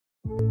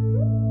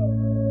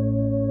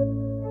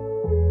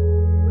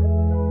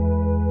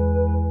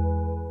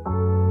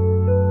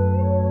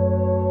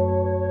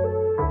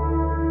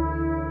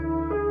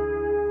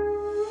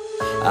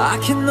I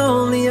can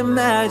only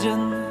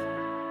imagine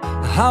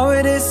how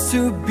it is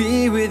to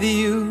be with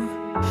you.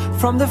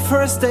 From the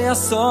first day I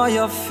saw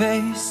your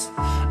face,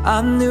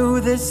 I knew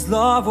this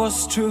love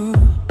was true.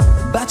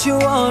 But you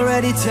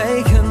already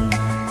taken,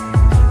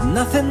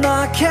 nothing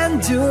I can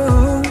do.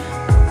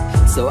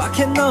 So I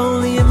can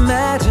only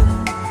imagine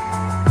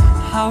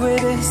how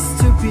it is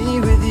to be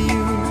with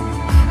you.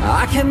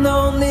 I can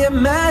only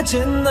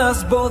imagine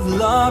us both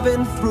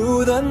loving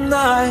through the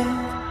night.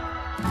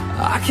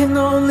 I can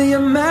only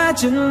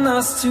imagine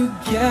us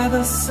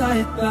together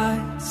side by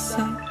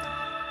side.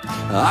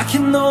 I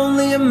can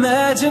only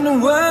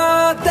imagine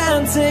we're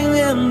dancing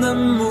in the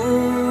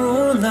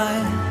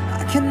moonlight.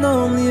 I can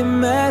only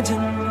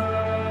imagine,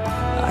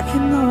 I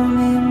can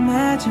only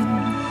imagine.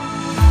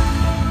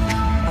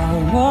 I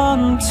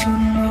want to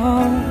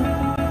know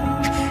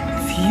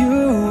if you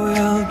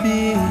will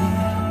be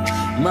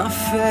my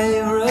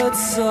favorite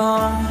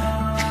song,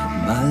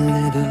 my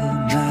little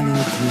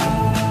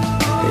melody.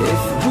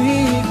 If we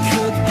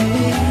could be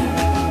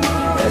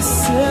a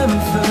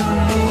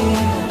symphony,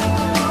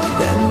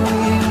 then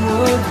we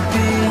would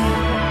be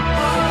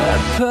a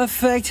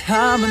perfect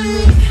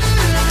harmony.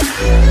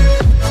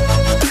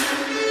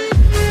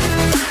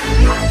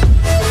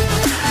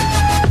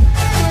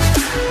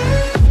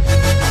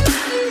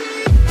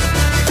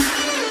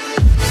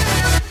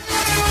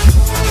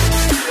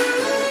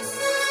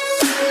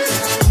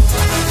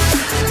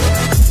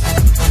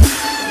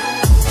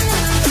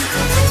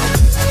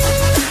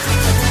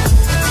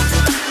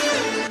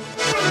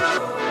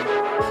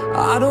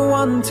 I don't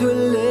want to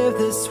live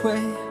this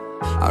way.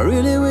 I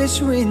really wish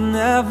we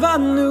never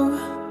knew.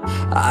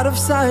 Out of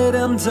sight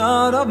and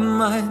out of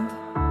mind,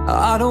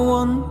 I don't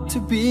want to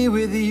be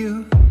with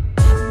you.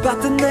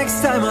 But the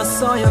next time I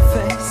saw your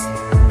face,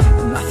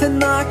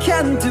 nothing I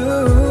can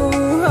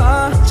do.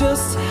 I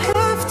just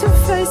have to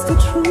face the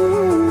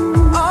truth.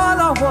 All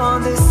I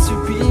want is to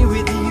be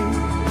with you.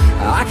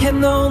 I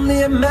can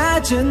only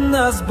imagine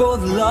us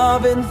both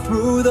loving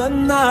through the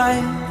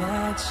night.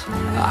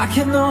 I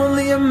can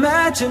only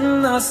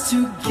imagine us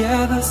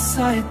together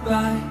side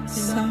by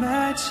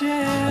side.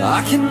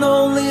 I can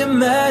only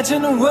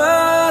imagine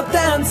we're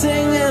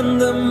dancing in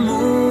the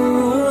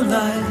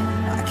moonlight.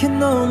 I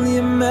can only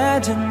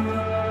imagine,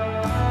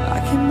 I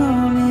can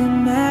only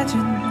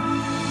imagine.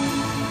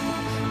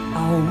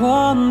 I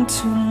want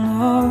to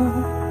know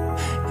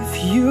if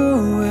you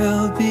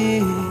will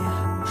be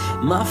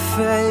my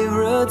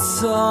favorite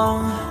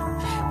song,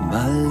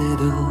 my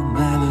little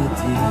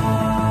melody.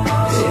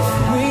 If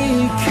we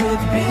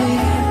could be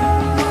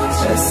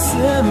a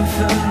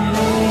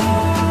symphony,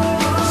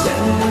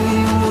 then we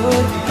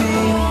would be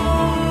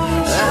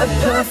a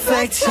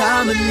perfect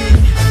harmony.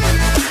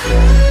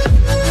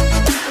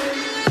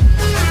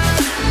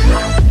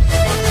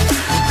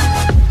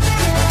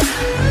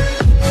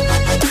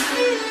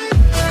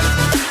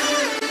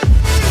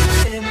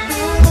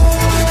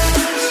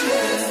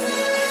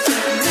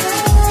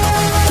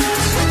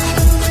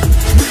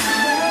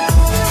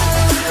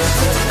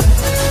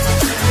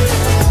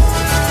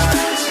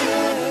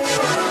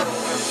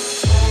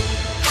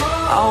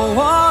 I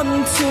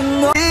want to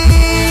know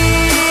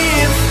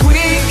if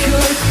we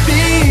could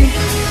be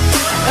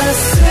a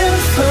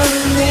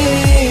symphony,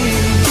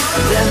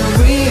 then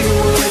we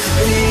would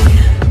be.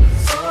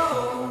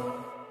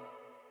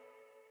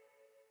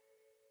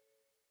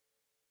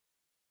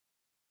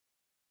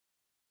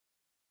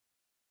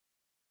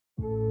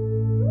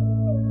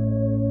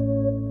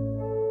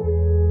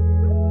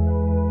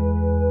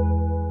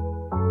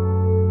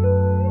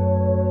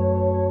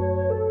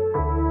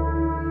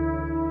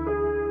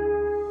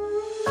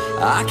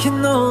 I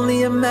can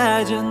only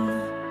imagine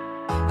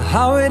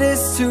how it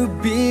is to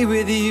be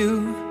with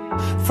you.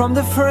 From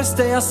the first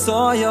day I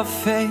saw your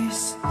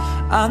face,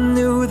 I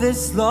knew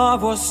this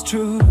love was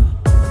true.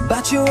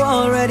 But you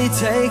already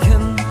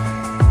taken,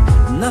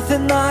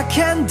 nothing I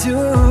can do.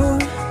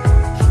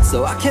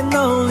 So I can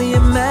only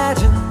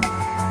imagine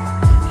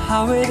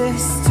how it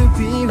is to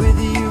be with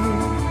you.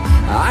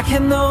 I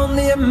can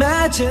only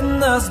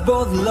imagine us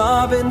both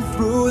loving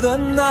through the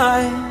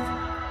night.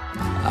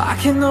 I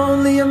can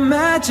only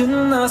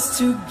imagine us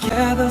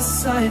together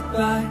side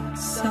by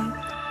side.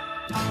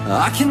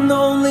 I can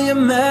only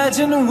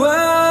imagine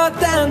we're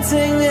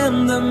dancing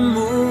in the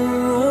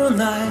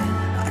moonlight.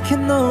 I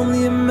can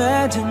only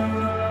imagine,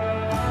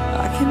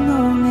 I can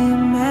only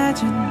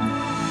imagine.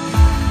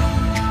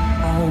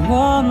 I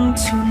want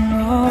to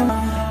know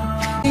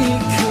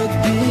it could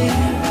be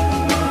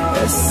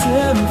a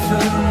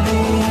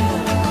symphony,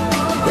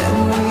 then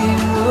we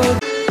would.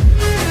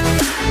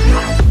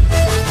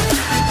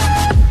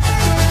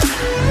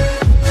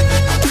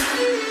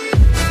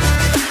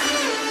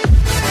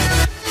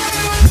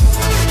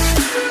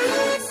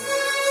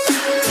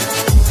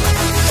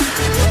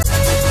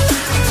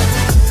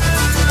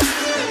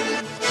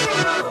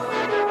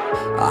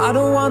 I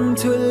don't want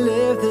to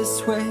live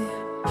this way.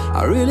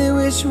 I really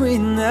wish we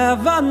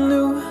never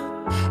knew.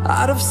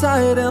 Out of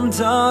sight and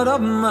out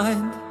of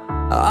mind,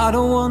 I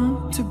don't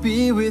want to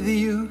be with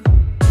you.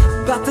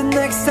 But the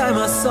next time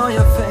I saw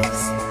your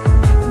face,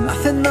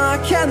 nothing I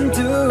can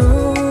do.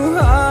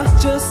 I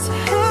just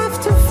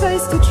have to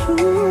face the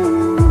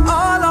truth.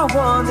 All I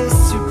want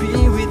is to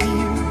be with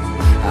you.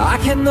 I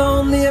can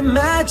only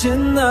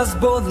imagine us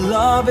both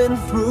loving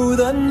through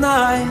the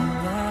night.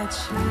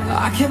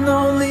 I can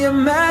only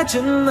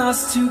imagine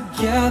us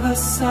together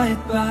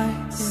side by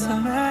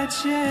side.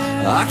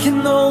 I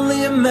can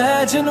only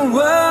imagine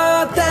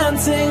we're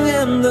dancing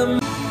in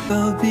the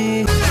will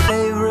be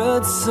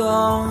favorite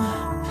song,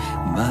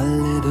 my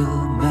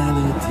little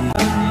melody.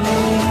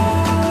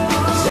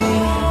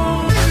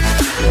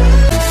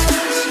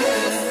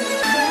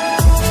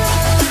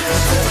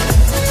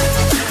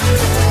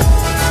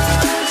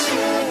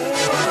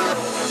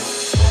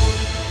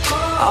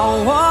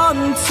 I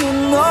want to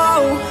know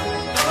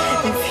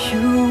if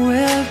you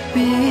will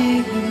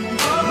be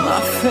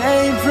my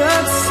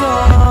favorite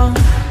song,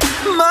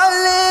 my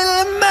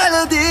little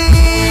melody.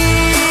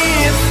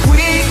 If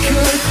we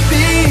could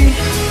be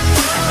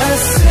a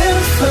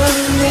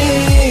symphony,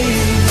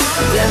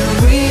 then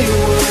we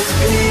would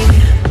be.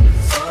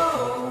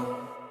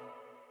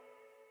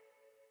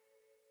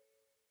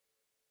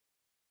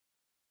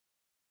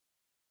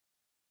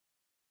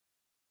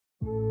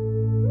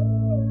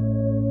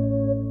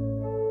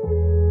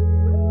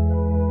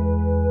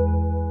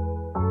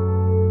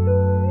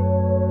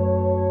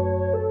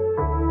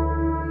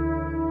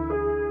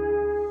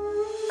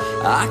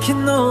 I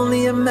can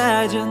only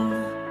imagine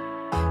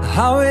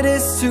how it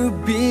is to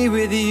be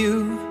with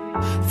you.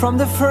 From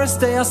the first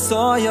day I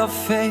saw your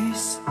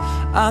face,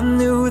 I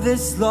knew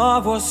this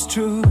love was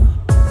true.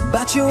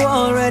 But you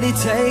already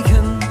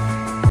taken,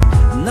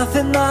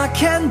 nothing I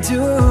can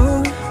do.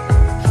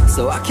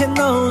 So I can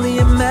only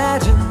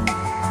imagine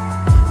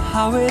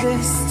how it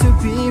is to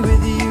be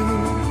with you.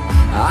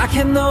 I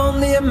can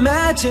only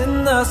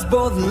imagine us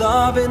both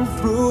loving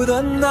through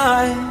the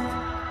night.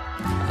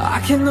 I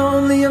can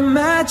only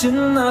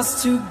imagine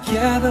us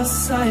together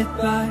side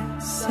by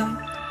side.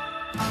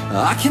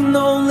 I can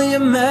only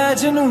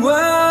imagine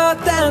we're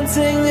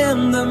dancing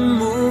in the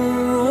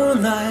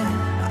moonlight.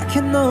 I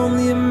can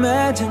only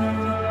imagine,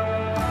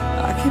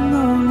 I can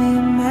only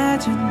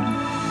imagine.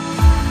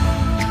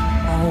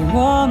 I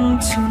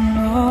want to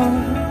know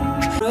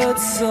that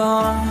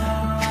song,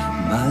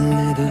 my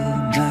little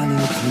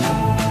melody.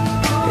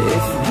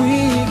 If we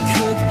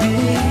could be,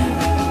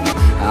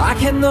 I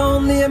can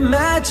only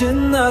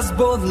imagine us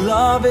both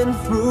loving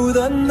through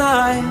the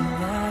night.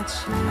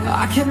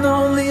 I can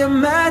only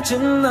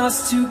imagine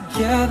us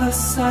together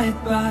side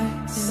by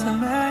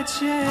side.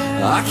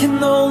 I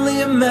can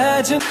only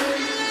imagine.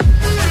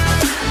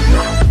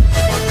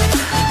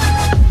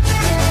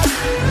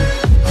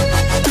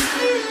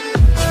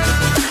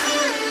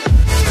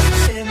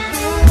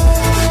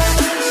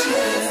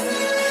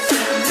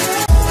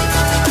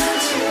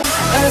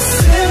 A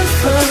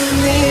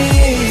symphony,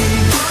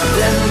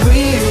 then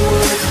we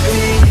would be.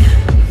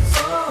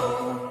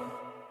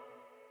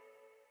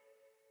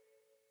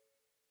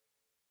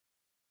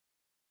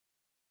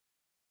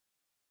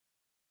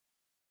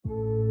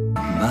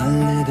 My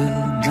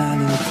little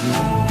melody.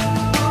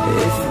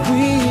 If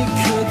we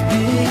could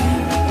be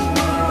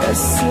a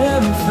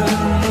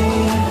symphony,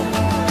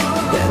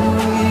 then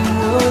we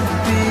would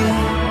be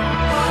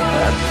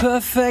a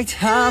perfect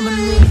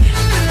harmony.